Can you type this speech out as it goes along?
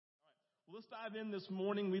Let's dive in this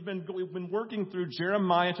morning. We've been working through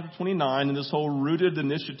Jeremiah chapter 29 and this whole Rooted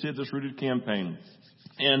initiative, this Rooted campaign.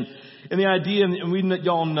 And the idea, and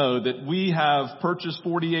y'all know that we have purchased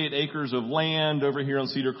 48 acres of land over here on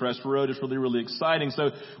Cedar Crest Road. It's really, really exciting.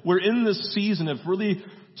 So we're in this season of really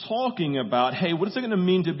talking about, hey, what is it going to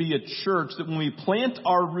mean to be a church that when we plant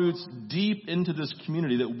our roots deep into this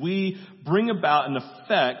community, that we bring about and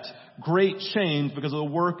affect great change because of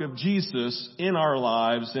the work of Jesus in our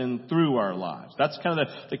lives and through our lives. That's kind of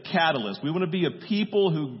the catalyst. We want to be a people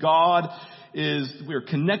who we're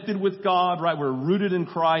connected with God, right? We're rooted in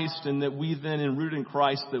Christ, and that we then, and rooted in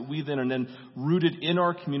Christ, that we then are then rooted in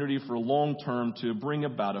our community for long term to bring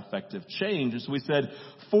about effective change. And so we said,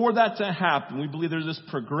 for that to happen, we believe there's this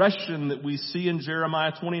progression that we see in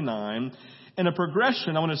Jeremiah 29. And a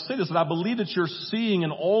progression, I want to say this, that I believe that you're seeing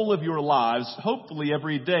in all of your lives, hopefully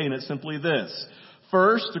every day, and it's simply this.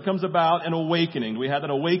 First, there comes about an awakening. We have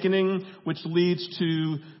that awakening, which leads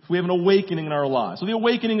to, we have an awakening in our lives. So the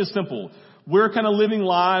awakening is simple. We're kind of living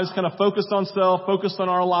lives, kind of focused on self, focused on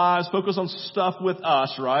our lives, focused on stuff with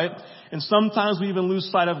us, right? And sometimes we even lose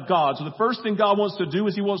sight of God. So the first thing God wants to do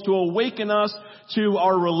is He wants to awaken us to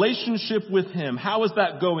our relationship with Him. How is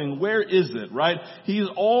that going? Where is it, right? He's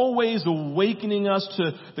always awakening us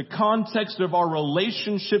to the context of our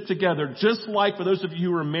relationship together. Just like for those of you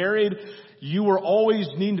who are married, you are always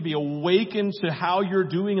needing to be awakened to how you're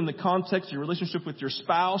doing in the context of your relationship with your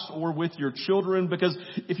spouse or with your children. Because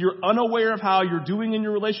if you're unaware of how you're doing in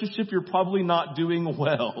your relationship, you're probably not doing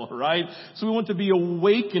well, right? So we want to be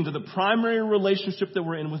awakened to the primary relationship that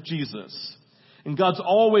we're in with Jesus. And God's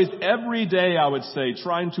always, every day, I would say,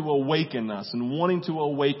 trying to awaken us and wanting to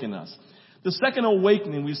awaken us. The second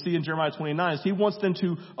awakening we see in Jeremiah 29 is He wants them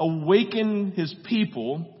to awaken His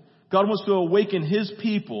people. God wants to awaken His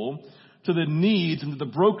people to the needs and to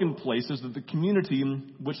the broken places of the community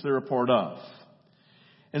in which they're a part of.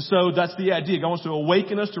 And so that's the idea. God wants to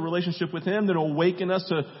awaken us to relationship with Him, then awaken us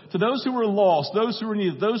to those who are lost, those who are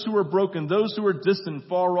needed, those who are broken, those who are distant,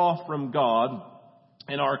 far off from God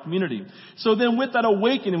in our community. So then with that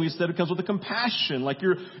awakening, we said, it comes with a compassion. Like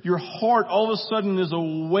your heart all of a sudden is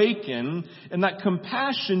awakened, and that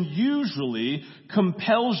compassion usually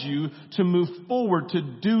compels you to move forward to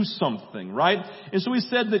do something, right? And so we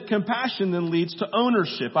said that compassion then leads to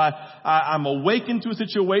ownership. I'm awakened to a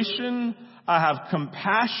situation. I have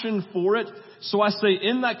compassion for it. So I say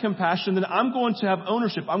in that compassion, then I'm going to have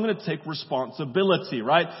ownership. I'm going to take responsibility,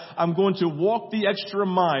 right? I'm going to walk the extra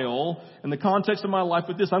mile in the context of my life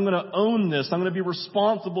with this. I'm going to own this. I'm going to be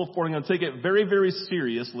responsible for it. I'm going to take it very, very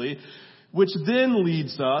seriously, which then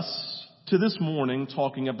leads us to this morning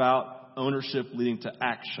talking about ownership leading to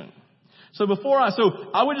action. So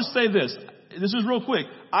I would just say this. This is real quick.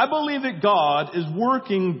 I believe that God is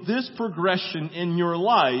working this progression in your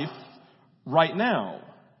life right now.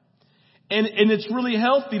 And it's really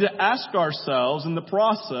healthy to ask ourselves in the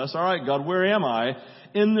process, all right, God, where am I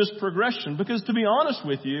in this progression? Because to be honest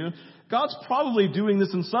with you, God's probably doing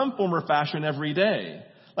this in some form or fashion every day.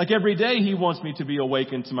 Like every day He wants me to be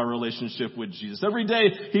awakened to my relationship with Jesus. Every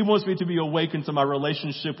day He wants me to be awakened to my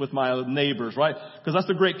relationship with my neighbors, right? Because that's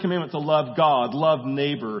the great commandment, to love God, love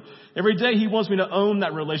neighbor. Every day He wants me to own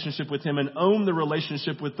that relationship with Him and own the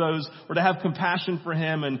relationship with those, or to have compassion for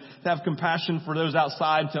Him and to have compassion for those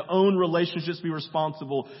outside, to own relationships, be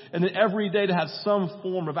responsible, and then every day to have some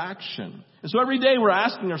form of action. And so every day we're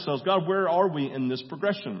asking ourselves, God, where are we in this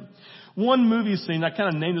progression? One movie scene, I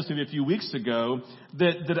kind of named this movie a few weeks ago,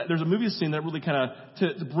 that there's a movie scene that really kind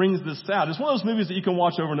of brings this out. It's one of those movies that you can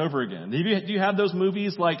watch over and over again. Do you have those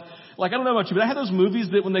movies? Like I don't know about you, but I have those movies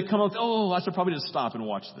that when they come out, I should probably just stop and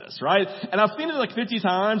watch this, right? And I've seen it like 50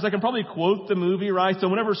 times. I can probably quote the movie, right? So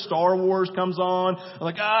whenever Star Wars comes on, I'm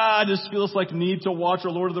like, I just feel this like need to watch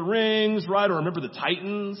or Lord of the Rings, right? Or Remember the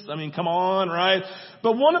Titans. I mean, come on, right?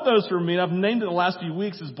 But one of those for me, and I've named it the last few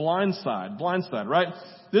weeks, is Blindside, right?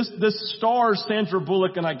 This stars Sandra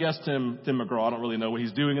Bullock and I guess Tim McGraw. I don't really know what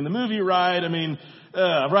he's doing in the movie, right? I mean,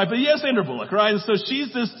 right. But yes, Sandra Bullock, right? And so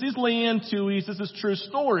she's Leanne Toohey. This is true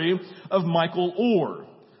story of Michael Orr,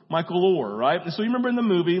 right? And so you remember in the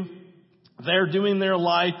movie, they're doing their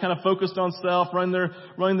life, kind of focused on self, running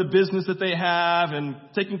the business that they have and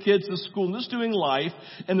taking kids to school and just doing life.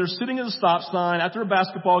 And they're sitting at a stop sign after a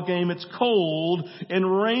basketball game. It's cold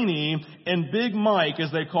and rainy, and Big Mike,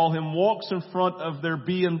 as they call him, walks in front of their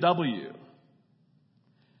BMW.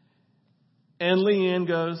 And Leanne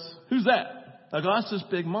goes, "Who's that?" I go, "That's just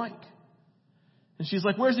Big Mike." And she's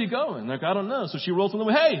like, "Where's he going?" Like, "I don't know." So she rolls on the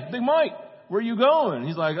way, "Hey, Big Mike, where are you going?"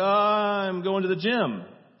 He's like, "I'm going to the gym."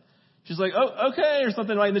 She's like, "Oh, okay," or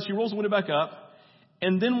something, right? And then she rolls the window back up.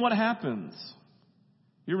 And then what happens?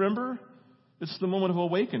 You remember? It's the moment of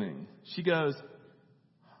awakening. She goes,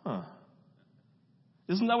 huh.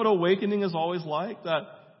 Isn't that what awakening is always like? That,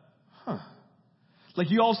 huh. Like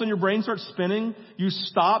you all of a sudden your brain starts spinning. You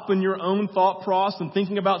stop in your own thought process and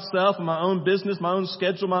thinking about self and my own business, my own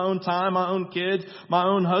schedule, my own time, my own kids, my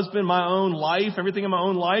own husband, my own life, everything in my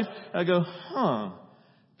own life. And I go, huh,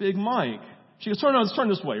 Big Mike. She goes, let's turn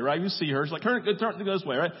this way, right? You see her. She's like, turn this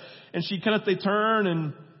way, right? And they turn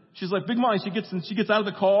and she's like, Big Mike. She gets out of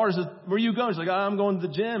the car and says, where are you going? She's like, I'm going to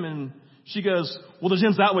the gym. And she goes, well, the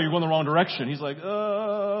gym's that way. You're going the wrong direction. He's like,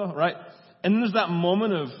 right? And then there's that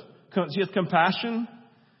moment of, she has compassion.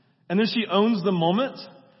 And then she owns the moment.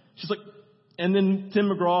 She's like, and then Tim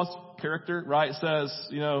McGraw's character, right,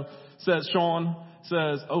 Sean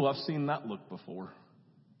says, oh, I've seen that look before.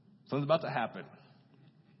 Something's about to happen.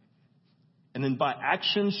 And then by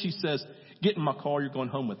action, she says, get in my car. You're going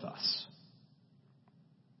home with us.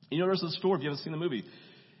 You know, there's the story if you haven't seen the movie.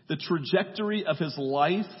 The trajectory of his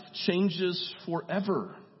life changes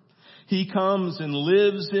forever. He comes and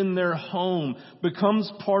lives in their home,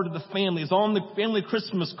 becomes part of the family. Is on the family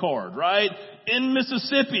Christmas card, right? In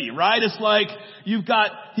Mississippi, right? It's like he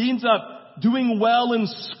ends up doing well in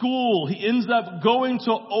school. He ends up going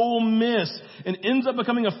to Ole Miss and ends up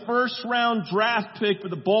becoming a first-round draft pick for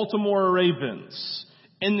the Baltimore Ravens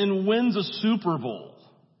and then wins a Super Bowl.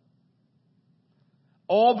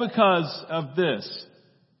 All because of this.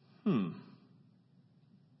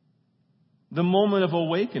 The moment of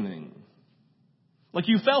awakening. Like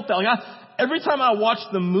you felt that. Every time I watch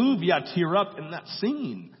the movie, I tear up in that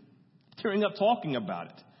scene. Tearing up talking about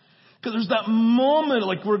it. Because there's that moment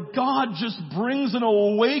where God just brings an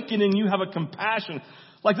awakening. You have a compassion.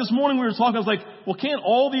 Like this morning we were talking, I was like, well, can't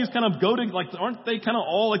all these kind of go to, aren't they kind of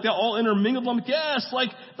all, they're all intermingled? I'm like, yes,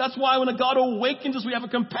 that's why when God awakens us, we have a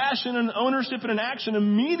compassion and ownership and an action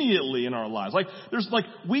immediately in our lives.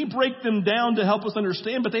 We break them down to help us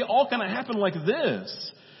understand, but they all kind of happen like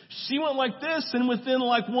this. She went like this, and within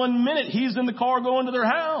 1 minute, he's in the car going to their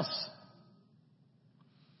house.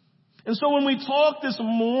 And so when we talk this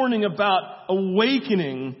morning about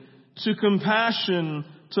awakening to compassion,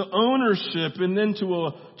 to ownership, and then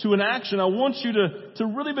to an action, I want you to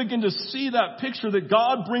really begin to see that picture that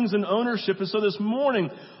God brings in ownership. And so this morning,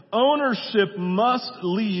 ownership must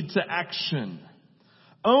lead to action.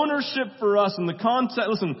 Ownership for us in the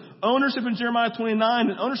context, ownership in Jeremiah 29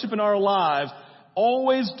 and ownership in our lives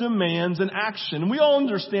always demands an action. And we all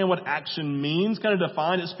understand what action means, kind of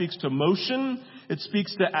defined. It speaks to motion. It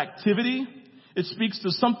speaks to activity. It speaks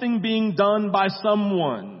to something being done by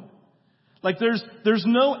someone. There's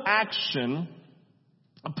no action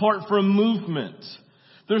apart from movement.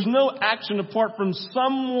 There's no action apart from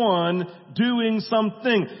someone doing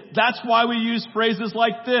something. That's why we use phrases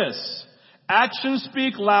like this. Actions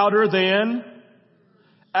speak louder than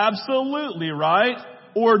absolutely, right?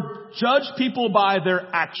 Or judge people by their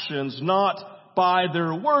actions, not by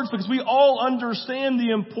their words, because we all understand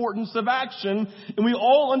the importance of action, and we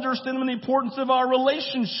all understand the importance of our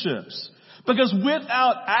relationships. Because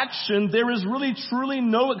without action, there is really truly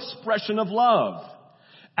no expression of love.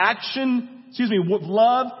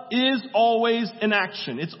 Love is always an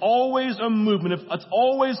action. It's always a movement. It's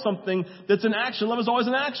always something that's an action. Love is always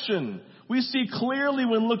an action. We see clearly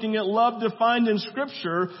when looking at love defined in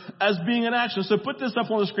Scripture as being an action. So put this up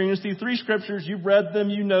on the screen. You see 3 scriptures. You've read them.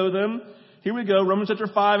 You know them. Here we go. Romans chapter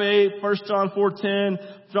 5:8, 1 John 4:10,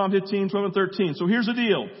 John 15, 12, and 13. So here's the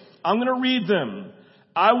deal. I'm going to read them.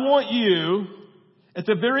 I want you, at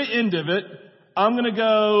the very end of it, I'm going to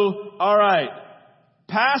go, all right,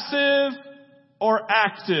 passive or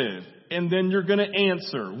active? And then you're going to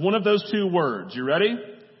answer one of those 2 words. You ready?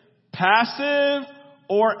 Passive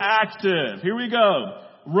or active? Here we go.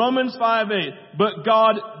 Romans 5:8. But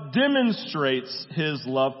God demonstrates His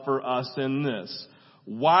love for us in this.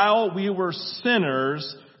 While we were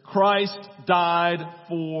sinners, Christ died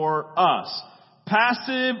for us.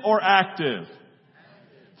 Passive or active?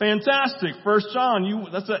 Fantastic. 1 John,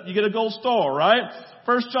 you get a gold star, right?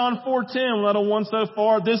 1 John 4:10, little one so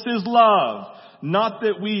far. This is love. Not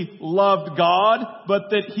that we loved God, but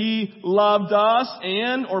that He loved us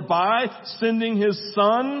or by sending His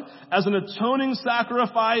Son as an atoning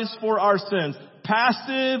sacrifice for our sins.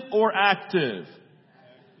 Passive or active?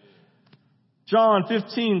 John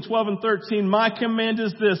 15, 12, and 13. My command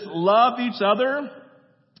is this: love each other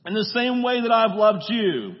in the same way that I've loved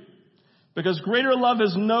you. Because greater love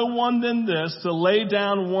is no one than this, to lay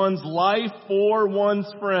down one's life for one's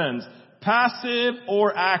friends. Passive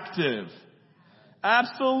or active?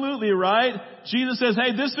 Absolutely, right? Jesus says,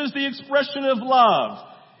 hey, this is the expression of love.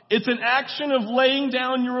 It's an action of laying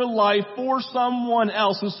down your life for someone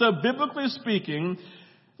else. And so biblically speaking,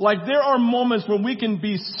 Like there are moments when we can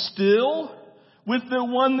be still with the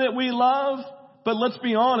one that we love, but let's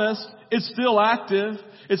be honest, it's still active.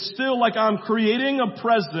 It's still like I'm creating a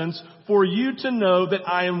presence for you to know that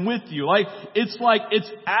I am with you.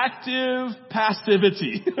 It's active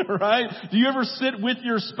passivity, right? Do you ever sit with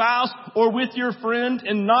your spouse or with your friend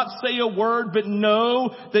and not say a word, but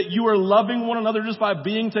know that you are loving one another just by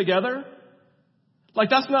being together? Like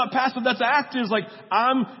that's not passive, that's active.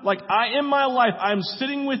 In my life, I'm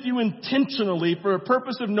sitting with you intentionally for a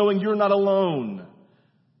purpose of knowing you're not alone.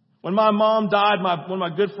 When my mom died, one of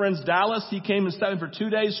my good friends, Dallas, he came and sat in for 2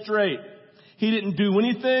 days straight. He didn't do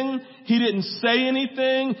anything. He didn't say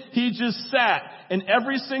anything. He just sat. And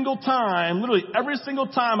every single time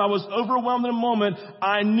I was overwhelmed in a moment,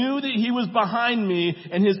 I knew that he was behind me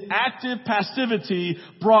and his active passivity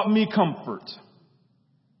brought me comfort.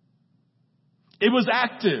 It was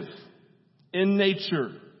active in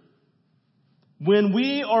nature. When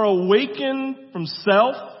we are awakened from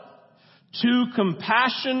self to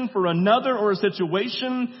compassion for another or a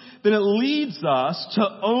situation, then it leads us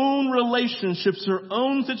to own relationships or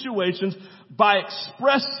own situations by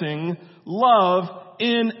expressing love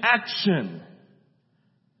in action.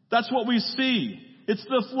 That's what we see. It's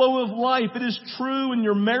the flow of life. It is true in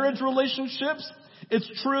your marriage relationships. It's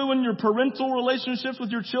true in your parental relationships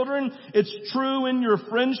with your children. It's true in your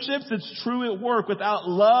friendships. It's true at work. Without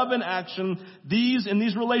love and action, in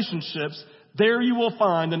these relationships, there you will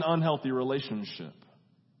find an unhealthy relationship.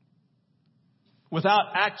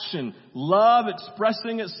 Without action, love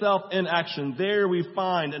expressing itself in action, there we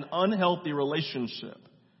find an unhealthy relationship.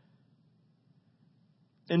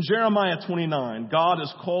 In Jeremiah 29, God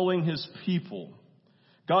is calling His people.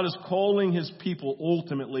 God is calling His people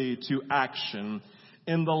ultimately to action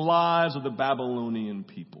in the lives of the Babylonian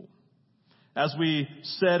people. As we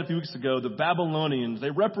said a few weeks ago, the Babylonians, they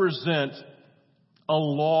represent a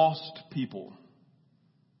lost people.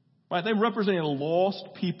 Right? They represent a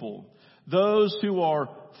lost people. Those who are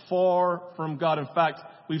far from God. In fact,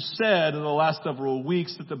 we've said in the last several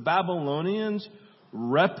weeks that the Babylonians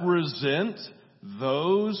represent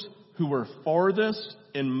those who are farthest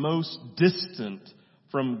and most distant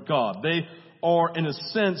from God. They are, in a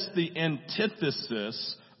sense, the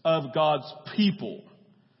antithesis of God's people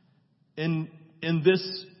in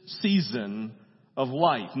this season of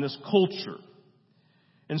life, in this culture.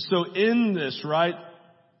 And so in this, right,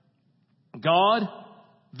 God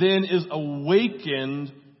then is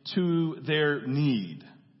awakened to their need.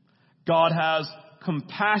 God has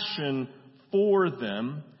compassion for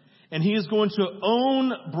them, and He is going to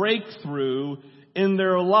own breakthrough in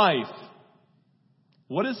their life.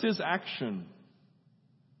 What is His action?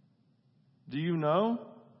 Do you know?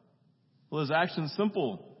 Well, His action is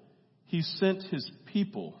simple. He sent His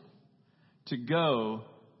people to go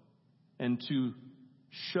and to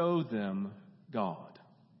show them God.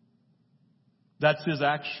 That's His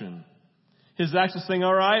action. His action is saying,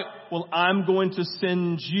 all right, well, I'm going to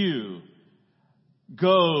send you.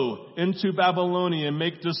 Go into Babylonia and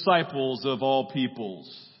make disciples of all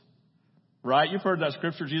peoples. Right? You've heard that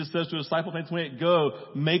scripture. Jesus says to his disciples, Matthew 28, go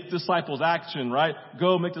make disciples. Action, right?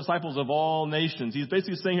 Go make disciples of all nations. He's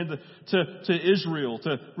basically saying here to Israel,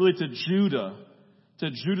 to Judah,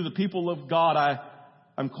 the people of God,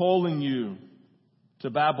 I'm calling you to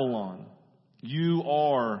Babylon. You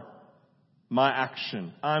are my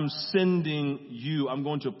action. I'm sending you. I'm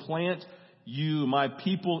going to plant you, my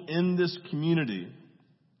people, in this community.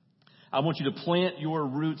 I want you to plant your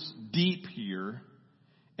roots deep here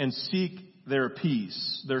and seek their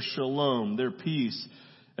peace, their shalom, their peace,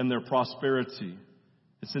 and their prosperity.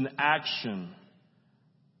 It's an action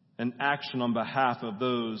on behalf of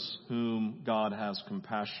those whom God has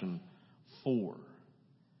compassion for.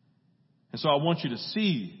 And so I want you to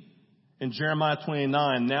see in Jeremiah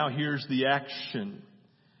 29, now here's the action.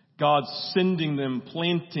 God sending them,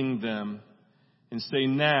 planting them, and say,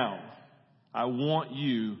 now, I want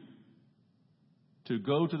you to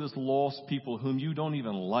go to this lost people whom you don't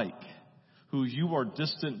even like, who you are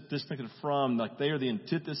disconnected from, like they are the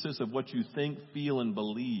antithesis of what you think, feel, and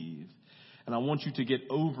believe. And I want you to get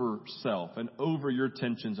over self and over your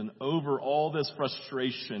tensions and over all this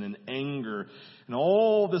frustration and anger and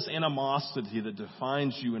all this animosity that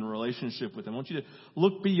defines you in relationship with them. I want you to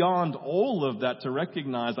look beyond all of that to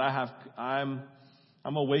recognize I'm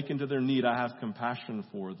awakened to their need. I have compassion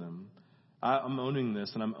for them. I'm owning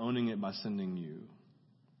this, and I'm owning it by sending you.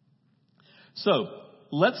 So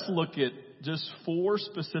let's look at just four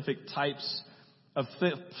specific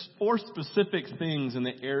things in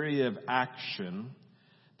the area of action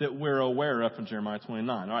that we're aware of in Jeremiah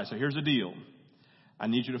 29. All right, so here's the deal. I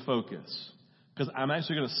need you to focus because I'm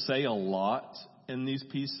actually going to say a lot in these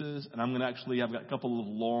pieces, and I've got a couple of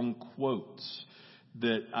long quotes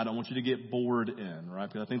that I don't want you to get bored in, right?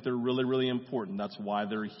 Because I think they're really, really important. That's why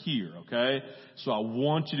they're here, okay? So I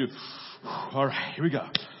want you to, all right, here we go.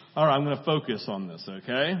 All right, I'm going to focus on this,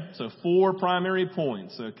 okay? So 4 primary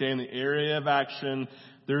points, okay, in the area of action.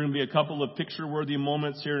 There are going to be a couple of picture-worthy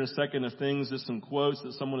moments here in a second of things, just some quotes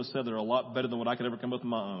that someone has said that are a lot better than what I could ever come up with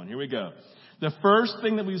my own. Here we go. The first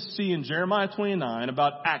thing that we see in Jeremiah 29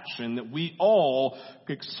 about action that we all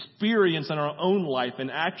experience in our own life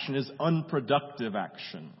in action is unproductive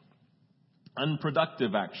action.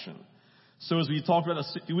 Unproductive action. So as we talked about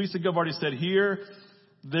a few weeks ago, I've already said here,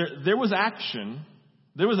 there was action.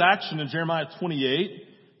 There was action in Jeremiah 28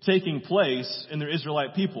 taking place in the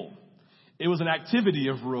Israelite people. It was an activity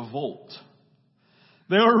of revolt.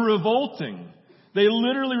 They were revolting. They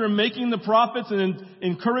literally were making the prophets and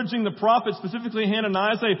encouraging the prophets, specifically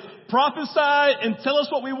Hananiah, say, prophesy and tell us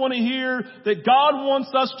what we want to hear, that God wants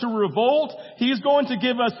us to revolt. He's going to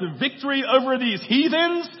give us the victory over these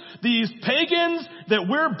heathens, these pagans, that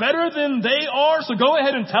we're better than they are. So go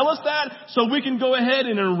ahead and tell us that so we can go ahead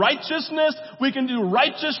and in righteousness, we can do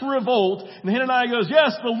righteous revolt. And Hananiah goes,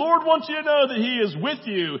 yes, the Lord wants you to know that He is with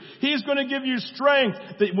you. He's going to give you strength,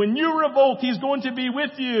 that when you revolt, He's going to be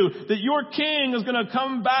with you, that your king is going to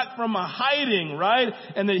come back from a hiding, right?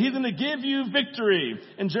 And that He's going to give you victory.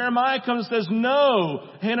 And Jeremiah comes and says, no,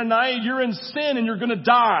 Hananiah, you're in sin and you're going to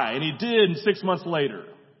die. And he did 6 months later.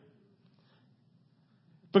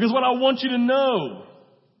 Because what I want you to know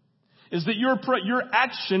is that your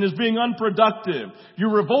action is being unproductive.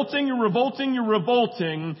 You're revolting,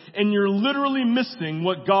 and you're literally missing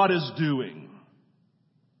what God is doing.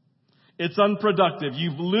 It's unproductive.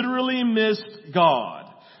 You've literally missed God.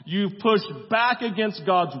 You've pushed back against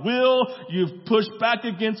God's will. You've pushed back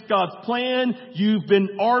against God's plan. You've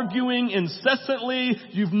been arguing incessantly.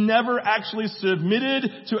 You've never actually submitted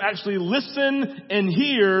to actually listen and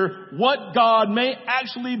hear what God may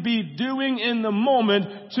actually be doing in the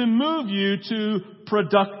moment to move you to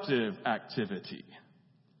productive activity,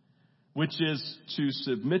 which is to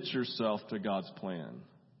submit yourself to God's plan.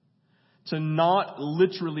 To not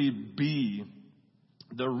literally be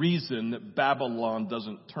the reason that Babylon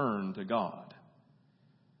doesn't turn to God.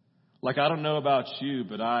 Like, I don't know about you,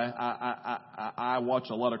 but I watch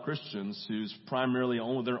a lot of Christians whose primarily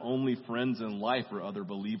their only friends in life are other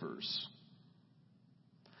believers.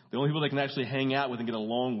 The only people they can actually hang out with and get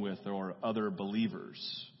along with are other believers.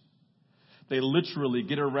 They literally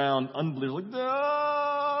get around unbelievers like,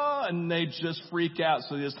 ah, and they just freak out.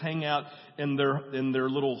 So they just hang out in their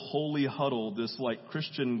little holy huddle, this like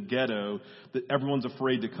Christian ghetto that everyone's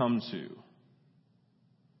afraid to come to.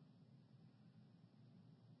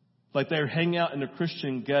 Like they hang out in a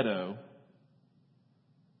Christian ghetto,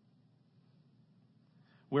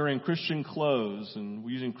 wearing Christian clothes and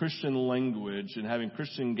using Christian language and having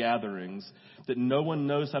Christian gatherings that no one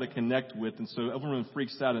knows how to connect with, and so everyone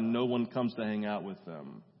freaks out and no one comes to hang out with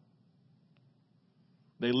them.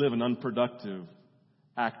 They live an unproductive,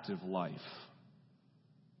 active life.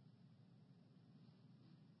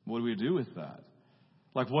 What do we do with that?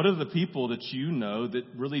 Like, what are the people that you know that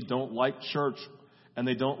really don't like church and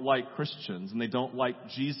they don't like Christians and they don't like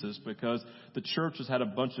Jesus because the church has had a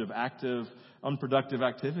bunch of active, unproductive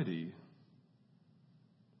activity?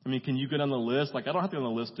 I mean, can you get on the list? Like, I don't have to go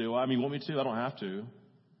on the list, do I? I mean, you want me to? I don't have to.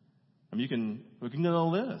 I mean, we can get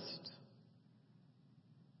on the list.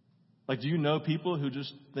 Like, do you know people who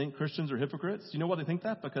just think Christians are hypocrites? Do you know why they think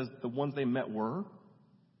that? Because the ones they met were.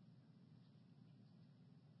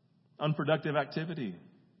 Unproductive activity.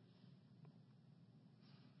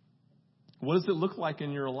 What does it look like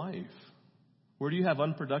in your life? Where do you have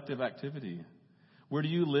unproductive activity? Where do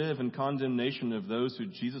you live in condemnation of those who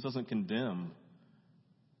Jesus doesn't condemn?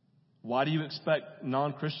 Why do you expect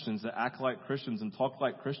non-Christians to act like Christians and talk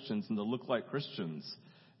like Christians and to look like Christians?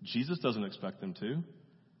 Jesus doesn't expect them to.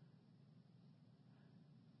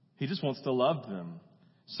 He just wants to love them.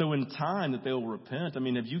 So in time that they will repent. I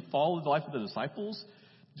mean, have you followed the life of the disciples?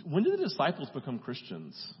 When did the disciples become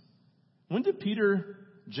Christians? When did Peter,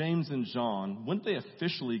 James, and John, when did they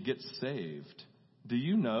officially get saved? Do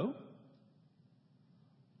you know?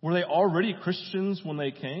 Were they already Christians when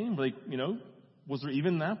they came? Like, was there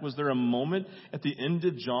even that? Was there a moment at the end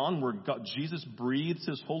of John where Jesus breathes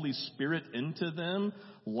His Holy Spirit into them,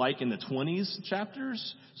 like in the 20s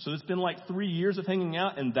chapters? So it's been like 3 years of hanging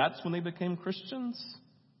out, and that's when they became Christians?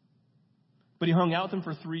 But He hung out with them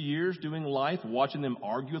for 3 years, doing life, watching them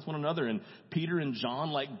argue with one another, and Peter and John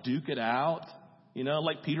like duke it out,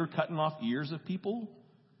 like Peter cutting off ears of people.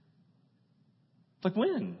 Like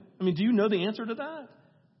when? I mean, do you know the answer to that?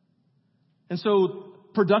 And so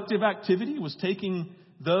productive activity was taking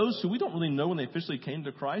those who we don't really know when they officially came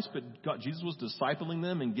to Christ, but Jesus was discipling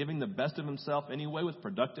them and giving the best of himself anyway with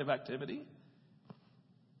productive activity.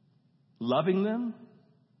 Loving them.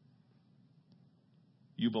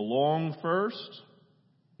 You belong first.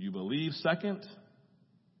 You believe second.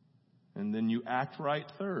 And then you act right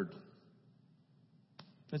third.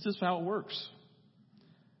 That's just how it works.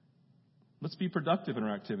 Let's be productive in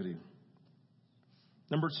our activity.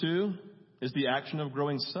 Number 2 is the action of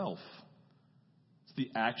growing self. It's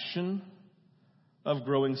the action of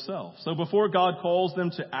growing self. So before God calls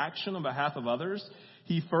them to action on behalf of others,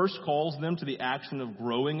 he first calls them to the action of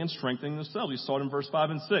growing and strengthening themselves. We saw it in verse 5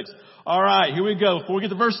 and 6. All right, here we go. Before we get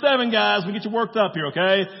to verse 7, guys, we get you worked up here,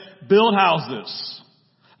 okay? Build houses.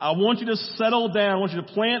 I want you to settle down. I want you to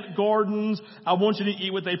plant gardens. I want you to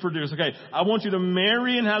eat what they produce. Okay. I want you to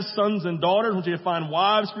marry and have sons and daughters. I want you to find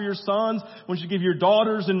wives for your sons. I want you to give your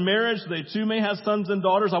daughters in marriage so they too may have sons and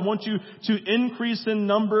daughters. I want you to increase in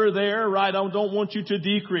number there, right? I don't want you to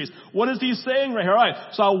decrease. What is he saying right here? All right.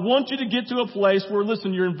 So I want you to get to a place where,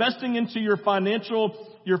 listen, you're investing into your financial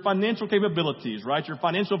capabilities, right? Your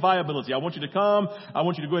financial viability. I want you to come. I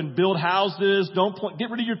want you to go ahead and build houses. Get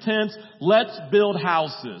rid of your tents. Let's build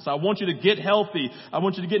houses. I want you to get healthy. I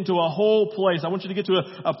want you to get into a whole place. I want you to get to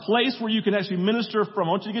a place where you can actually minister from.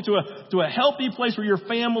 I want you to get to a healthy place where your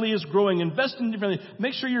family is growing. Invest in your family.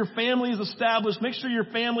 Make sure your family is established. Make sure your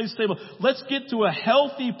family is stable. Let's get to a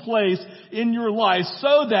healthy place in your life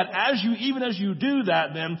so that even as you do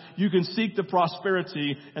that, then you can seek the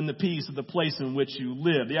prosperity and the peace of the place in which you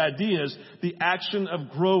live. The idea is the action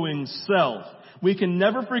of growing self. We can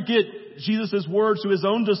never forget Jesus' words to his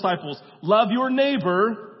own disciples. Love your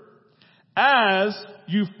neighbor as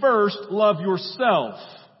you first love yourself.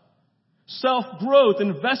 Self-growth,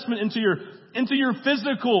 investment into your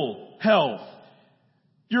physical health,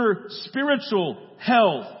 your spiritual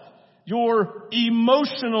health, your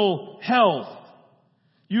emotional health.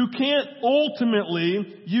 You can't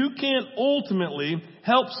ultimately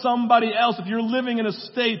help somebody else if you're living in a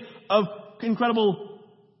state of incredible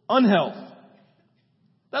unhealth.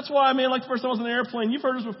 That's why, like the first time I was in an airplane, you've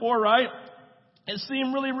heard this before, right? It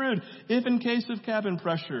seemed really rude. If in case of cabin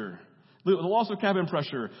pressure, the loss of cabin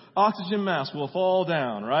pressure, oxygen mask will fall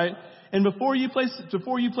down, right? And before you place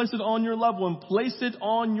it on your loved one, place it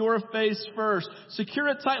on your face first. Secure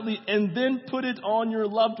it tightly and then put it on your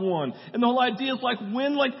loved one. And the whole idea is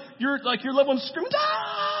when your loved one screams,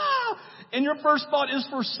 ah! And your first thought is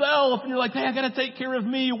for self. And you're like, hey, I gotta take care of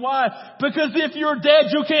me. Why? Because if you're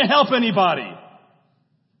dead, you can't help anybody.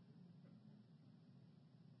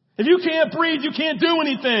 If you can't breathe, you can't do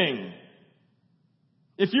anything.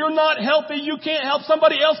 If you're not healthy, you can't help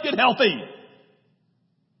somebody else get healthy.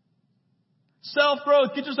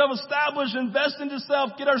 Self-growth, get yourself established, invest into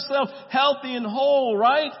self, get ourselves healthy and whole,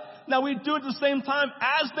 right? Now we do it at the same time.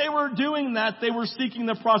 As they were doing that, they were seeking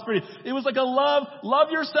the prosperity. It was like a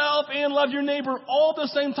love yourself and love your neighbor all at the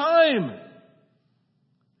same time.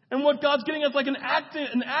 And what God's getting at is like an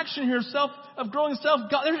action here of growing self.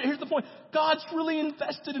 Here's the point. God's really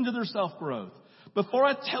invested into their self-growth. Before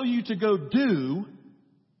I tell you to go do,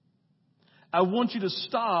 I want you to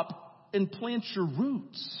stop and plant your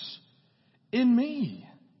roots in me.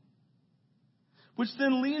 Which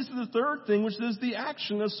then leads to the third thing, which is the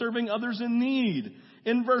action of serving others in need.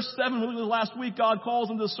 In verse 7, we looked at last week, God calls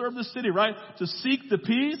them to serve the city, right? To seek the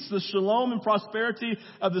peace, the shalom and prosperity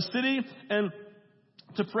of the city, and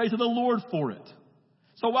to pray to the Lord for it.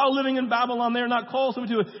 So while living in Babylon, they're not called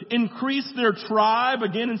simply to increase their tribe,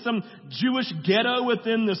 again, in some Jewish ghetto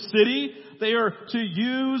within the city. They are to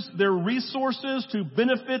use their resources to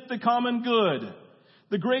benefit the common good.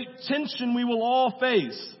 The great tension we will all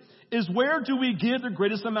face is, where do we give the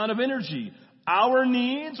greatest amount of energy? Our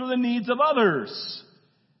needs or the needs of others?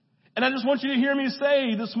 And I just want you to hear me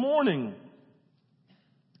say this morning,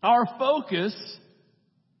 our focus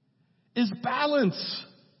is balance.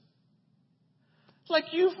 Like,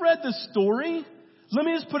 you've read this story. Let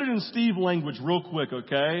me just put it in Steve language real quick,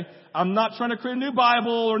 okay? I'm not trying to create a new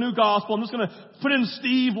Bible or a new gospel. I'm just going to put it in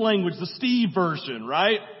Steve language, the Steve version,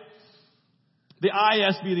 right? The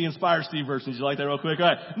ISV, the Inspired Steve version. Did you like that real quick? All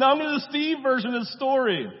right. Now I'm going to the Steve version of the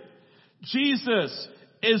story. Jesus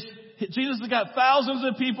has got thousands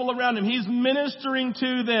of people around him. He's ministering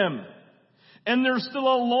to them. And there's still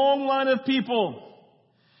a long line of people.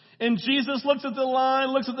 And Jesus looks at the line,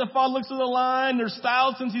 looks at the Father, looks at the line. There's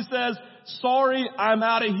thousands. He says, sorry, I'm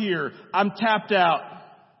out of here. I'm tapped out.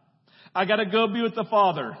 I got to go be with the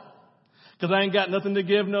Father. Because I ain't got nothing to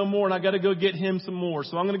give no more, and I got to go get him some more.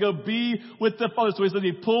 So I'm going to go be with the Father. So he says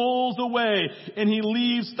he pulls away and he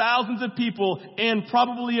leaves thousands of people and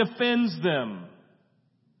probably offends them.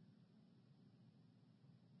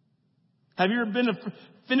 Have you ever been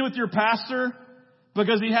offended with your pastor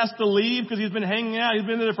because he has to leave because he's been hanging out, he's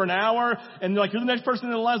been there for an hour, and you're the next person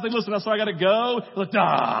in the line is like, listen, I'm sorry, I got to go. You're like,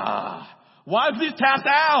 why? Because he's tapped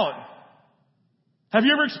out. Have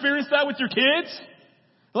you ever experienced that with your kids?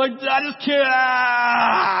 Like,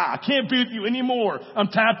 I can't be with you anymore. I'm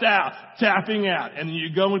tapped out, tapping out. And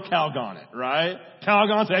you go and Calgon it, right?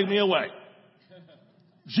 Calgon, take me away.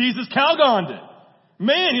 Jesus Calgoned it.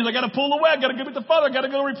 Man, he's like, I got to pull away. I got to go with the Father. I got to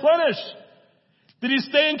go replenish. Did he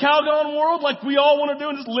stay in Calgon world like we all want to do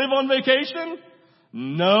and just live on vacation?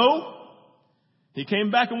 No. He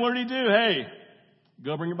came back and what did he do? Hey,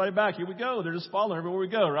 go bring everybody back. Here we go. They're just following everywhere we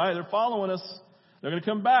go, right? They're following us. They're going to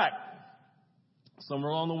come back.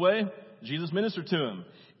 Somewhere along the way, Jesus ministered to him.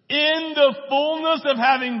 In the fullness of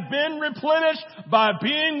having been replenished by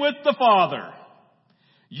being with the Father.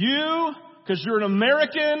 You, because you're an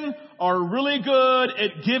American, are really good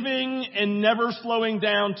at giving and never slowing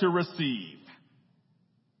down to receive.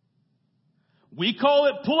 We call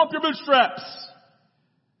it pull up your bootstraps.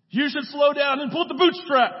 You should slow down and pull up the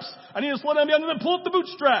bootstraps. I need to slow down and then pull up the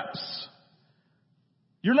bootstraps.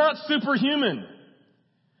 You're not superhuman.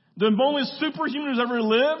 The only superhuman who's ever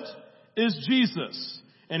lived is Jesus.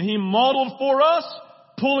 And he modeled for us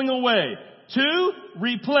pulling away. 2,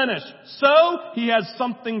 replenish. So he has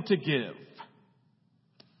something to give.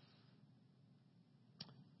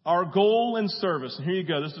 Our goal in service, and here you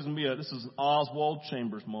go, this is an Oswald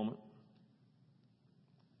Chambers moment.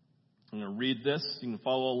 I'm going to read this. You can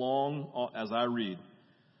follow along as I read.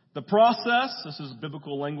 The process, this is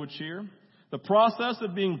biblical language here. The process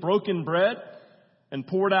of being broken bread and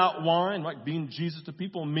poured out wine, like being Jesus to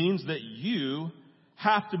people, means that you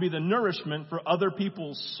have to be the nourishment for other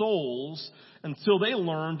people's souls until they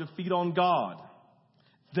learn to feed on God.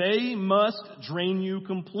 They must drain you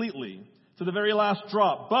completely to the very last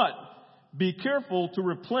drop. But be careful to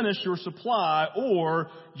replenish your supply, or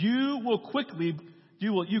you will quickly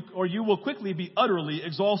be utterly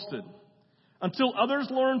exhausted. Until others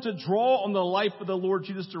learn to draw on the life of the Lord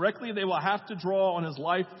Jesus directly, they will have to draw on his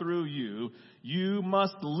life through you. You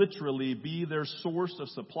must literally be their source of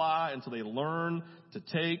supply until they learn to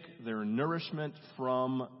take their nourishment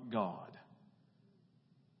from God.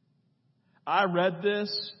 I read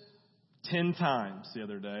this 10 times the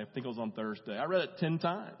other day. I think it was on Thursday. I read it 10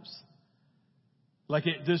 times. Like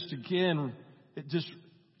it just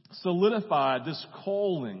solidified this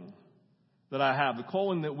calling that I have, the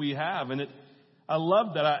calling that we have. And I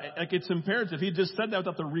love that. It's imperative. He just said that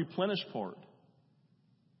without the replenish part.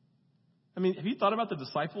 I mean, have you thought about the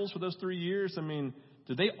disciples for those 3 years? I mean,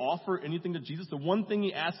 did they offer anything to Jesus? The one thing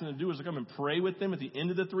he asked them to do was to come and pray with them at the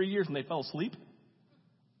end of the 3 years, and they fell asleep.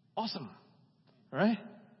 Awesome. Right?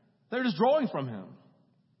 They're just drawing from him.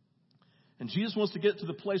 And Jesus wants to get to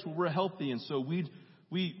the place where we're healthy, and so we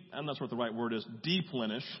I'm not sure what the right word is,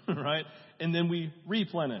 deplenish, right? And then we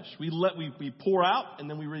replenish. We pour out, and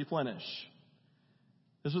then we replenish.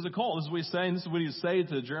 This was a call. This is what he's saying. This is what he's saying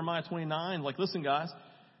to Jeremiah 29. Like, listen, guys.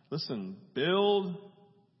 Listen, build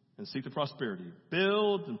and seek the prosperity.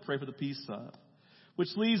 Build and pray for the peace of. Which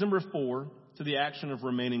leads, number 4, to the action of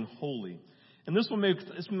remaining holy. And this one's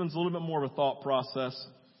a little bit more of a thought process.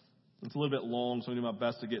 It's a little bit long, so I'm going to do my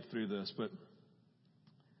best to get through this. But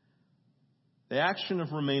the action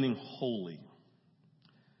of remaining holy.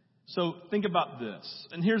 So think about this.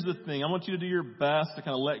 And here's the thing. I want you to do your best to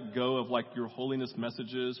kind of let go of like your holiness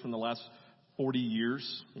messages from the last 40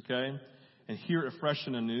 years, okay? And hear it fresh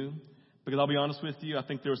and anew. Because I'll be honest with you, I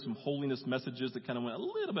think there were some holiness messages that kind of went a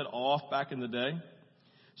little bit off back in the day.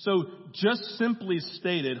 So just simply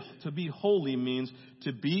stated, to be holy means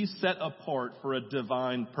to be set apart for a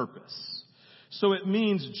divine purpose. So it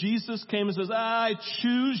means Jesus came and says, I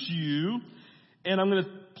choose you, and I'm going to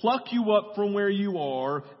pluck you up from where you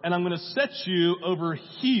are, and I'm going to set you over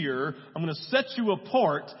here. I'm going to set you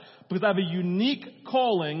apart because I have a unique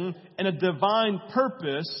calling and a divine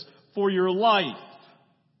purpose for your life.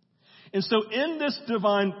 And so in this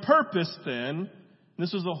divine purpose then,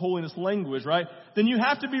 this is the holiness language, right? Then you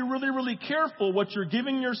have to be really, really careful what you're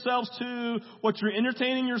giving yourselves to, what you're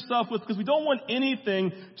entertaining yourself with, because we don't want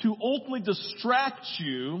anything to ultimately distract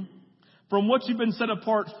you from what you've been set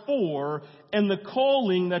apart for and the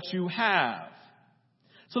calling that you have.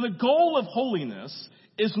 So the goal of holiness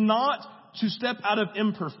is not to step out of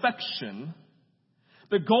imperfection.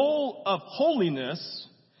 The goal of holiness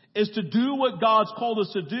is to do what God's called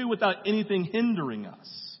us to do without anything hindering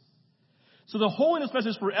us. So the holiness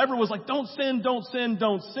message forever was like, don't sin, don't sin,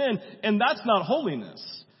 don't sin. And that's not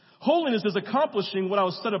holiness. Holiness is accomplishing what I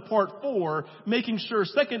was set apart for, making sure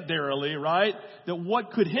secondarily, right, that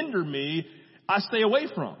what could hinder me, I stay away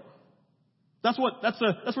from. That's where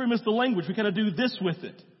we miss the language. We kind of do this with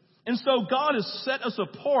it. And so God has set us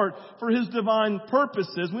apart for His divine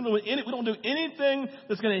purposes. We don't do anything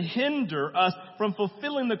that's going to hinder us from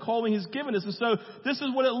fulfilling the calling He's given us. And so this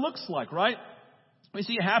is what it looks like, right? We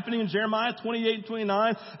see it happening in Jeremiah 28 and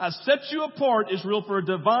 29. I set you apart, Israel, for a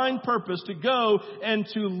divine purpose to go and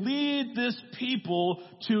to lead this people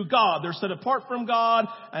to God. They're set apart from God,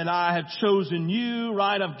 and I have chosen you,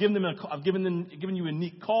 right? I've given you a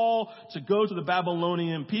unique call to go to the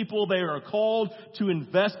Babylonian people. They are called to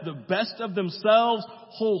invest the best of themselves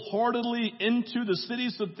wholeheartedly into the city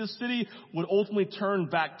so that this city would ultimately turn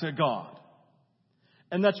back to God.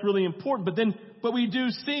 And that's really important. But we do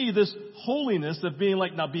see this holiness of being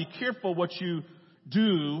like, now be careful what you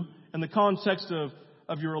do in the context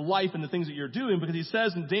of your life and the things that you're doing. Because he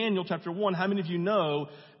says in Daniel chapter 1, how many of you know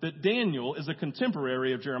that Daniel is a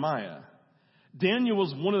contemporary of Jeremiah? Daniel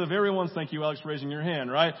was one of the very ones, thank you Alex for raising your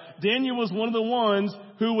hand, right? Daniel was one of the ones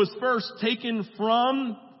who was first taken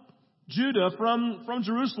from Judah, from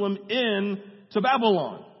Jerusalem in to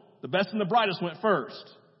Babylon. The best and the brightest went first.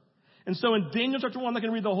 And so in Daniel chapter 1, I'm not going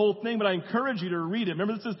to read the whole thing, but I encourage you to read it.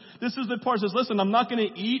 Remember, this is the part that says, listen, I'm not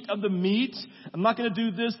going to eat of the meat. I'm not going to do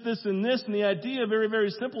this, this, and this. And the idea, very, very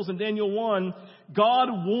simple, is in Daniel 1,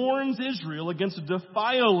 God warns Israel against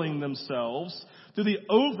defiling themselves through the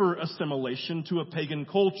over-assimilation to a pagan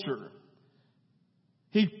culture.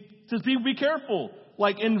 He says, be careful.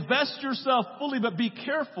 Like, invest yourself fully, but be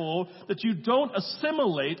careful that you don't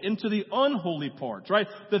assimilate into the unholy parts, right?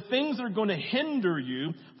 The things that are going to hinder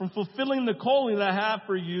you from fulfilling the calling that I have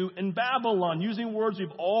for you in Babylon. Using words we've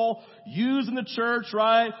all used in the church,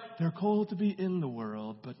 right? They're called to be in the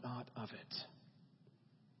world, but not of it.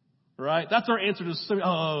 Right? That's our answer to some,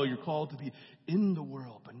 oh, you're called to be in the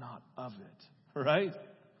world, but not of it. Right?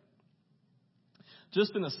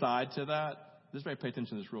 Just an aside to that, just pay attention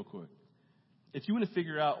to this real quick. If you want to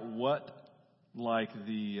figure out what, like,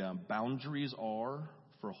 the boundaries are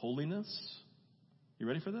for holiness, you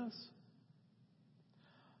ready for this?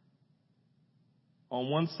 On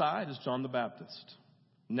one side is John the Baptist.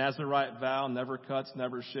 Nazirite vow, never cuts,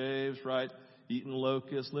 never shaves, right? Eating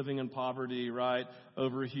locusts, living in poverty, right?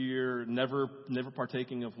 Over here, never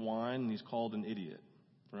partaking of wine, and he's called an idiot,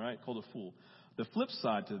 right? Called a fool. The flip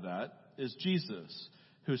side to that is Jesus,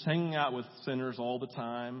 who's hanging out with sinners all the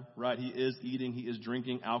time, right? He is eating, he is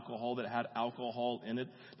drinking alcohol that had alcohol in it.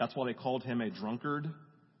 That's why they called him a drunkard,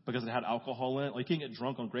 because it had alcohol in it. Like, you can't get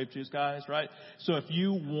drunk on grape juice, guys, right? So if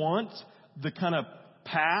you want the kind of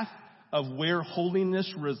path of where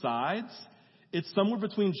holiness resides, it's somewhere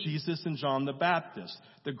between Jesus and John the Baptist,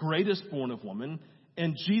 the greatest born of woman,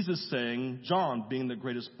 and Jesus saying, John being the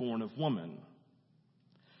greatest born of woman.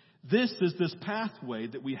 This is this pathway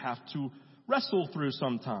that we have to wrestle through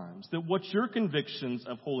sometimes, that what your convictions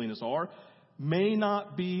of holiness are may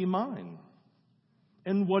not be mine.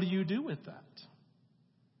 And what do you do with that?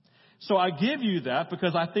 So I give you that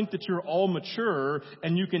because I think that you're all mature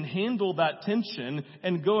and you can handle that tension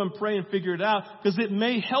and go and pray and figure it out, because it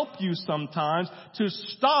may help you sometimes to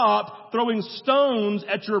stop throwing stones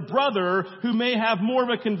at your brother who may have more of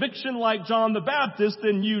a conviction like John the Baptist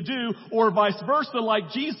than you do, or vice versa like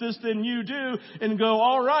Jesus than you do, and go,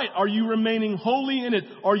 all right, are you remaining holy in it?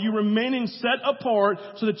 Are you remaining set apart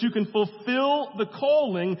so that you can fulfill the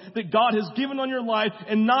calling that God has given on your life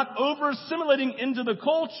and not over-assimilating into the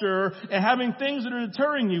culture and having things that are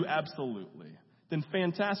deterring you? Absolutely. Then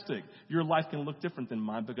fantastic. Your life can look different than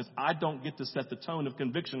mine, because I don't get to set the tone of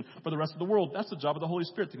conviction for the rest of the world. That's the job of the Holy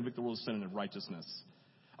Spirit, to convict the world of sin and of righteousness.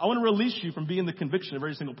 I want to release you from being the conviction of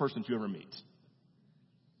every single person that you ever meet.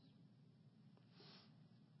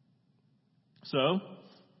 So,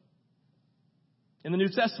 in the New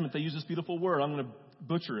Testament, they use this beautiful word. I'm going to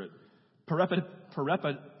butcher it. Pareppa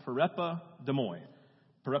demoi.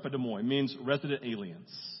 Pareppa demoi means resident aliens.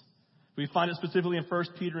 We find it specifically in 1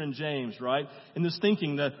 Peter and James, right? In this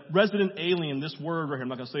thinking, the resident alien, this word right here, I'm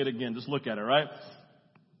not going to say it again, just look at it, right?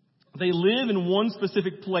 They live in one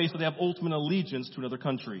specific place, but they have ultimate allegiance to another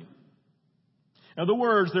country. In other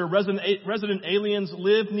words, their resident aliens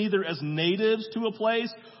live neither as natives to a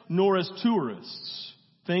place nor as tourists.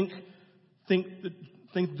 Think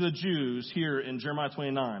the Jews here in Jeremiah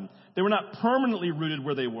 29. They were not permanently rooted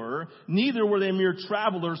where they were. Neither were they mere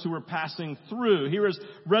travelers who were passing through. Here as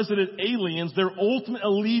resident aliens, their ultimate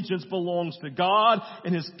allegiance belongs to God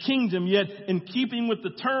and His kingdom. Yet, in keeping with the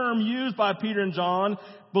term used by Peter and John,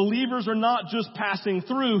 believers are not just passing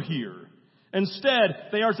through here. Instead,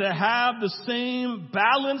 they are to have the same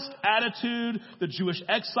balanced attitude the Jewish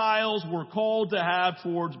exiles were called to have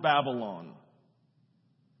towards Babylon.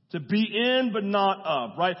 To be in but not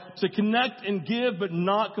of, right? To connect and give but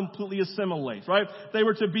not completely assimilate, right? They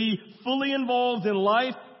were to be fully involved in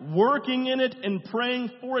life, working in it and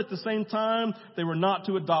praying for it at the same time. They were not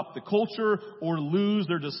to adopt the culture or lose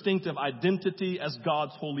their distinctive identity as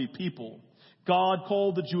God's holy people. God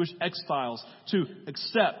called the Jewish exiles to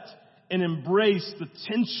accept and embrace the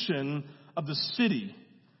tension of the city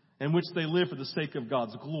in which they live for the sake of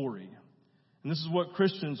God's glory. And this is what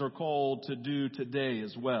Christians are called to do today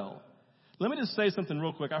as well. Let me just say something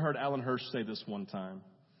real quick. I heard Alan Hirsch say this one time.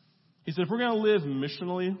 He said, if we're going to live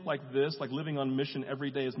missionally like this, like living on mission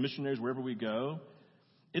every day as missionaries wherever we go,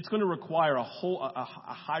 it's going to require a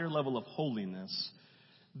higher level of holiness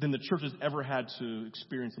than the church has ever had to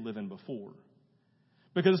experience and live in before.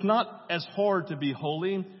 Because it's not as hard to be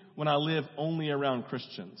holy when I live only around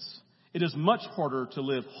Christians. It is much harder to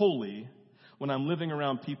live holy when I'm living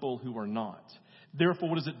around people who are not. Therefore,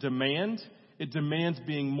 what does it demand? It demands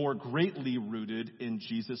being more greatly rooted in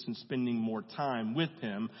Jesus and spending more time with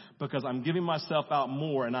Him, because I'm giving myself out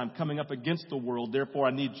more and I'm coming up against the world. Therefore,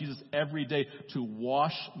 I need Jesus every day to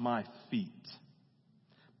wash my feet,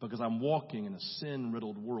 because I'm walking in a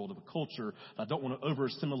sin-riddled world of a culture that I don't want to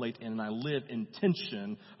over-assimilate in, and I live in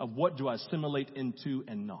tension of what do I assimilate into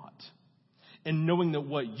and not. And knowing that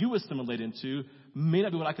what you assimilate into may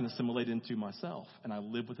not be what I can assimilate into myself. And I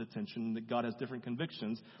live with the tension that God has different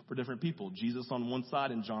convictions for different people. Jesus on one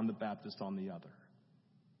side and John the Baptist on the other.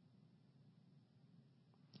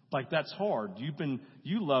 Like, that's hard.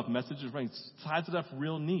 You love messages, right? Ties it up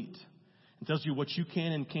real neat. It tells you what you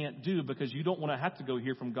can and can't do, because you don't want to have to go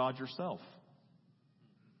hear from God yourself.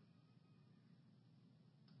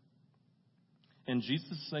 And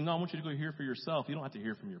Jesus is saying, no, I want you to go hear for yourself. You don't have to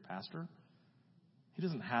hear from your pastor. He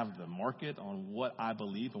doesn't have the market on what I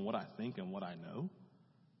believe and what I think and what I know.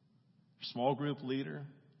 Your small group leader,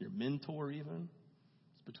 your mentor even,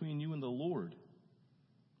 it's between you and the Lord.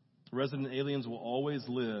 Resident aliens will always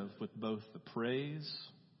live with both the praise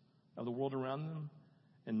of the world around them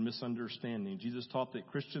and misunderstanding. Jesus taught that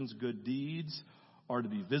Christians' good deeds are to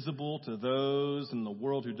be visible to those in the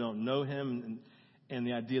world who don't know Him, and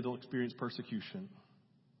the idea they'll experience persecution.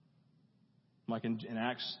 Like in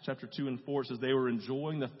Acts chapter 2 and 4, it says they were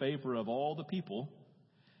enjoying the favor of all the people,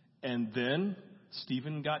 and then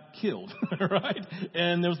Stephen got killed, right?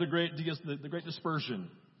 And there was the great dispersion.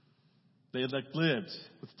 They had lived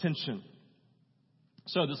with tension.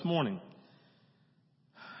 So this morning,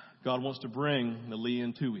 God wants to bring the Lee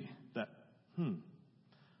and Tui, that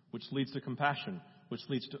which leads to compassion, which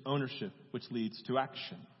leads to ownership, which leads to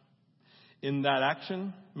action. In that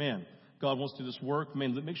action, God wants to do this work.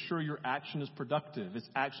 Make sure your action is productive. It's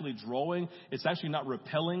actually not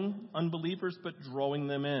repelling unbelievers, but drawing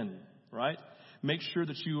them in, right? Make sure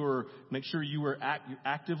you are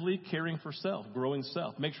actively caring for self, growing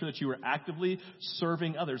self. Make sure that you are actively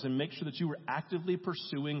serving others, and make sure that you are actively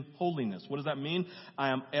pursuing holiness. What does that mean? I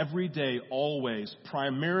am every day, always,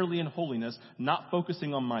 primarily in holiness, not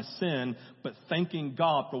focusing on my sin, but thanking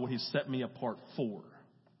God for what He set me apart for.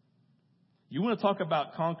 You want to talk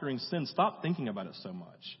about conquering sin, stop thinking about it so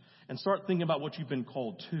much and start thinking about what you've been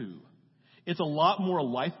called to. It's a lot more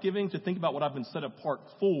life-giving to think about what I've been set apart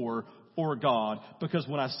for God, because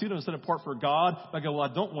when I see that I'm set apart for God, I go, well,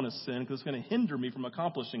 I don't want to sin because it's going to hinder me from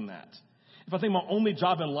accomplishing that. If I think my only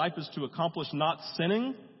job in life is to accomplish not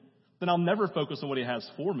sinning, then I'll never focus on what He has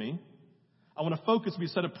for me. I want to focus, be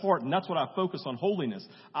set apart, and that's what I focus on, holiness.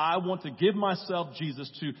 I want to give myself,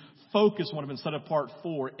 Jesus, to focus on what I've been set apart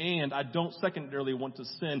for, and I don't secondarily want to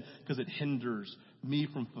sin because it hinders me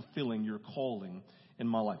from fulfilling your calling in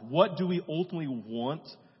my life. What do we ultimately want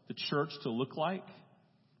the church to look like?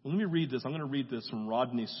 Well, let me read this. I'm going to read this from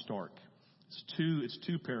Rodney Stark. It's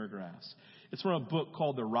two paragraphs. It's from a book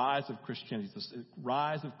called The Rise of Christianity. It's the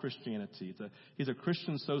Rise of Christianity. He's a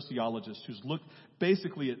Christian sociologist who's looked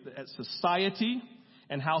basically at society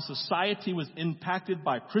and how society was impacted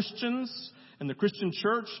by Christians and the Christian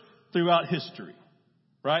church throughout history,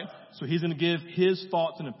 right? So he's going to give his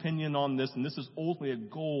thoughts and opinion on this, and this is ultimately a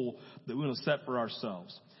goal that we want to set for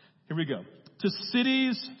ourselves. Here we go. To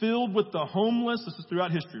cities filled with the homeless, this is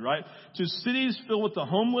throughout history, right? To cities filled with the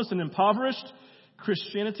homeless and impoverished,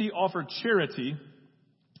 Christianity offered charity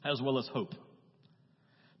as well as hope.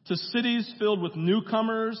 To cities filled with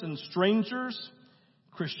newcomers and strangers,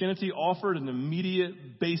 Christianity offered an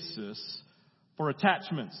immediate basis for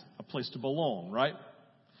attachments, a place to belong, right?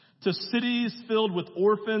 To cities filled with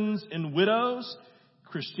orphans and widows,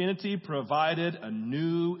 Christianity provided a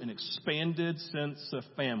new and expanded sense of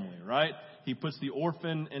family, right? He puts the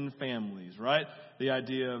orphan in families, right? The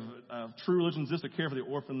idea of true religion is this, to care for the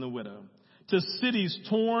orphan and the widow. To cities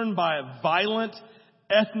torn by violent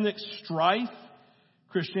ethnic strife,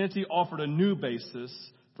 Christianity offered a new basis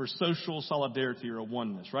for social solidarity or a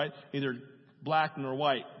oneness, right? Neither black nor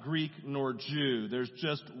white, Greek nor Jew. There's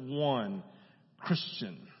just one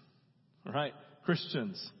Christian, right?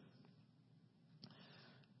 Christians.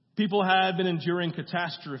 People had been enduring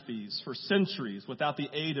catastrophes for centuries without the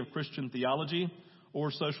aid of Christian theology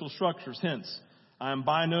or social structures. Hence, I am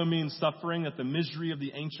by no means suffering that the misery of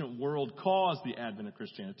the ancient world caused the advent of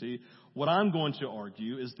Christianity. What I'm going to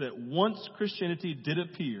argue is that once Christianity did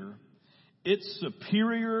appear, its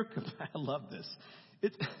superior, I love this,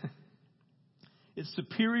 its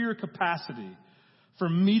superior capacity for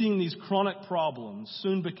meeting these chronic problems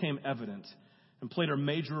soon became evident and played a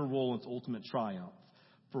major role in its ultimate triumph.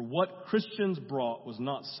 For what Christians brought was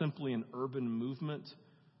not simply an urban movement,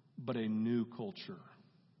 but a new culture.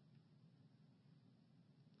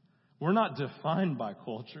 We're not defined by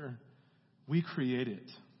culture. We create it.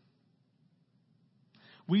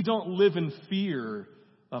 We don't live in fear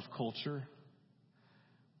of culture.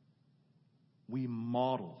 We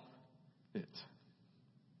model it.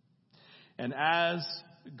 And as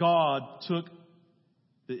God took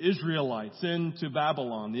the Israelites into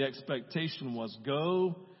Babylon, the expectation was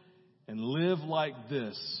go and live like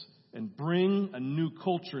this and bring a new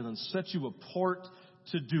culture and set you apart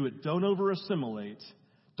to do it. Don't over-assimilate.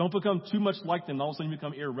 Don't become too much like them and all of a sudden you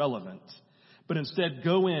become irrelevant. But instead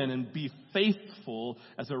go in and be faithful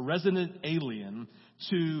as a resident alien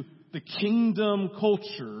to the kingdom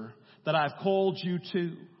culture that I've called you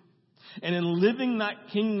to. And in living that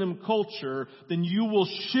kingdom culture, then you will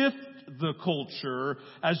shift the culture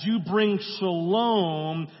as you bring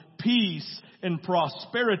shalom, peace, and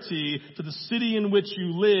prosperity to the city in which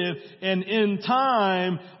you live. And in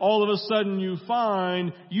time, all of a sudden you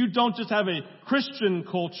find you don't just have a Christian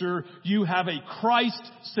culture, you have a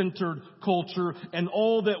Christ-centered culture and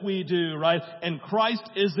all that we do, right? And Christ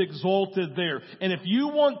is exalted there. And if you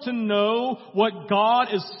want to know what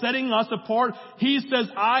God is setting us apart, He says,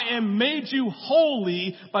 I am made you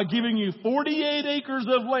holy by giving you 48 acres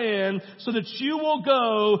of land so that you will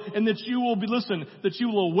go and that you will be, listen, that you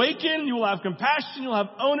will awaken, you will have compassion, you'll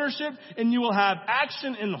have ownership, and you will have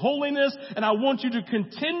action in holiness. And I want you to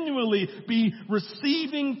continually be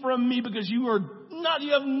receiving from me because you have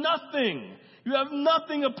nothing. You have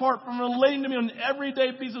nothing apart from relating to me on an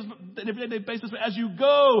everyday basis. But as you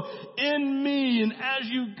go in me and as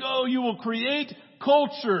you go, you will create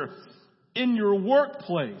culture in your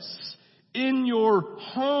workplace, in your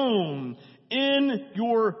home, in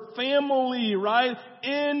your family, right?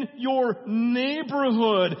 In your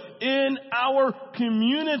neighborhood, in our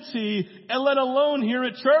community, and let alone here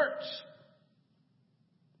at church.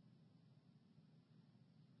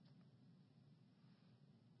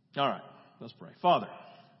 All right, let's pray. Father,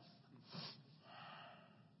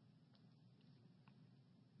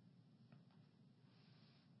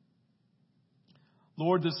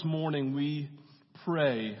 Lord, this morning we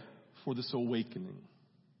pray for this awakening.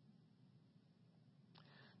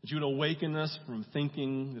 That you would awaken us from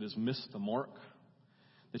thinking that has missed the mark.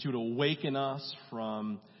 That you would awaken us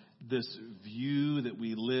from this view that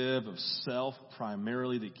we live of self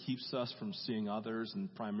primarily that keeps us from seeing others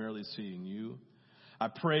and primarily seeing you. I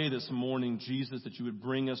pray this morning, Jesus, that you would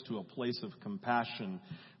bring us to a place of compassion.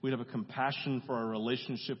 We'd have a compassion for our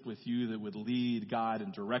relationship with you that would lead, guide,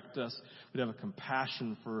 and direct us. We'd have a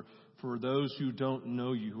compassion for those who don't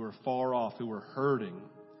know you, who are far off, who are hurting.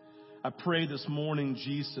 I pray this morning,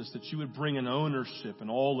 Jesus, that you would bring an ownership in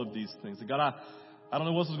all of these things. That God, I don't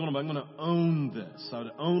know what else is going on, but I'm going to own this. I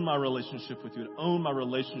would own my relationship with you. I would own my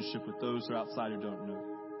relationship with those who are outside who don't know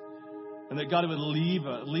you. And that God would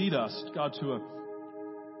lead us, God, to a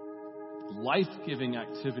life-giving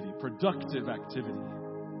activity, productive activity.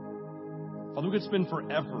 Father, we could spend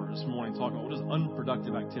forever this morning talking about what does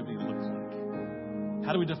unproductive activity look like.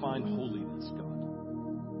 How do we define holiness,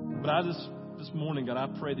 God? But this morning, God, I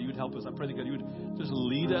pray that you would help us. I pray that, God, you would just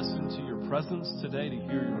lead us into your presence today to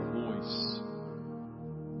hear your voice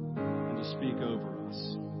and to speak over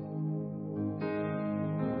us.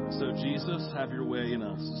 So, Jesus, have your way in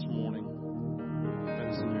us this morning. That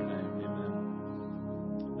is in your name.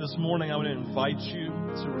 This morning, I would invite you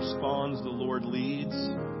to respond as the Lord leads.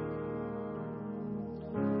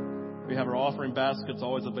 We have our offering baskets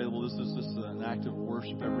always available. This is just an act of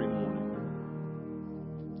worship every morning.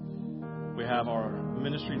 We have our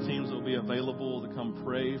ministry teams that will be available to come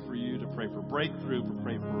pray for you, to pray for breakthrough, to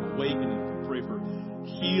pray for awakening, to pray for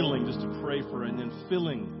healing, just to pray for and then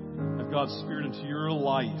filling of God's Spirit into your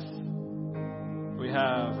life. We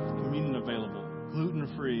have communion available,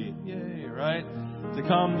 gluten-free, yay, right? To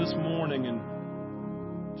come this morning and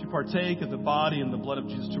to partake of the body and the blood of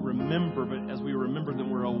Jesus, to remember, but as we remember, then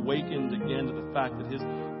we're awakened again to the fact that his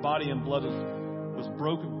body and blood was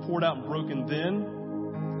broken, poured out and broken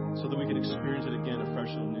then, so that we can experience it again afresh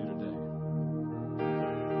and new today.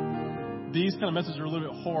 These kind of messages are a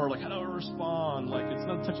little bit hard, like how do I respond? Like it's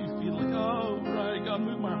not touchy-feely, like, oh, right, God,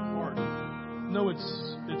 move my heart. No, it's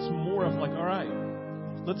more of like, all right,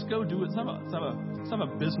 let's go do it. Let's have a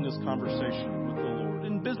business conversation with the Lord.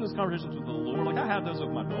 In business conversations with the Lord, like I have those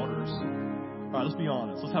with my daughters. All right, let's be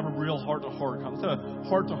honest. Let's have a real heart-to-heart. Let's have a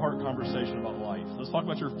heart-to-heart conversation about life. Let's talk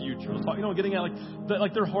about your future. Let's talk, getting at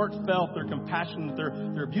like they're heartfelt, they're compassionate,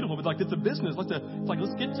 they're beautiful. But like it's a business. Let's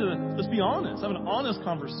be honest. Have an honest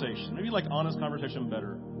conversation. Maybe like honest conversation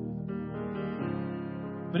better.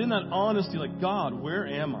 But in that honesty, like God, where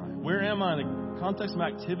am I? Where am I in the context of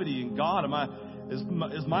activity? And God, is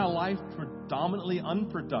my life predominantly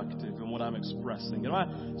unproductive in what I'm expressing? Am I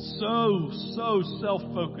so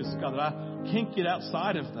self-focused, God, that I can't get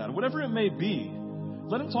outside of that? Whatever it may be,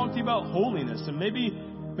 let him talk to you about holiness. And maybe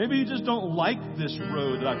you just don't like this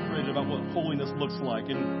road that I created about what holiness looks like.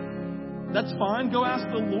 And that's fine. Go ask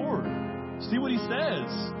the Lord. See what he says.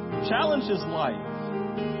 Challenge his life.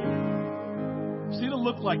 See what it'll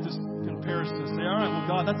look like, this comparison. Say, all right, well,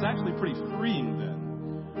 God, that's actually pretty freeing then.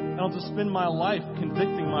 I don't have to spend my life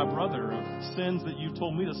convicting my brother of sins that you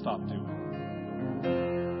told me to stop doing.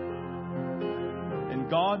 And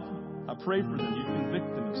God, I pray for them. You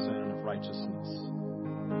convict them of sin and of righteousness.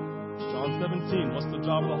 John 17, what's the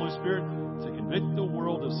job of the Holy Spirit? To convict the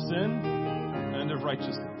world of sin and of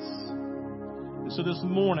righteousness. And so this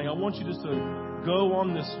morning, I want you just to go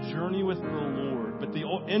on this journey with the Lord. But the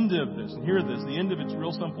end of this, and hear this, the end of it's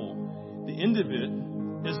real simple. The end of it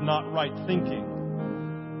is not right thinking.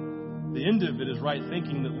 The end of it is right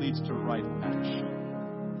thinking that leads to right action.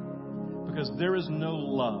 Because there is no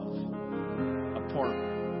love apart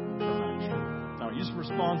from action. Now, you just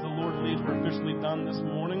respond as the Lord leads. We're officially done this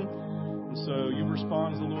morning. And so you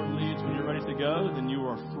respond as the Lord leads. When you're ready to go, then you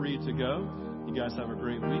are free to go. You guys have a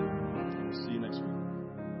great week.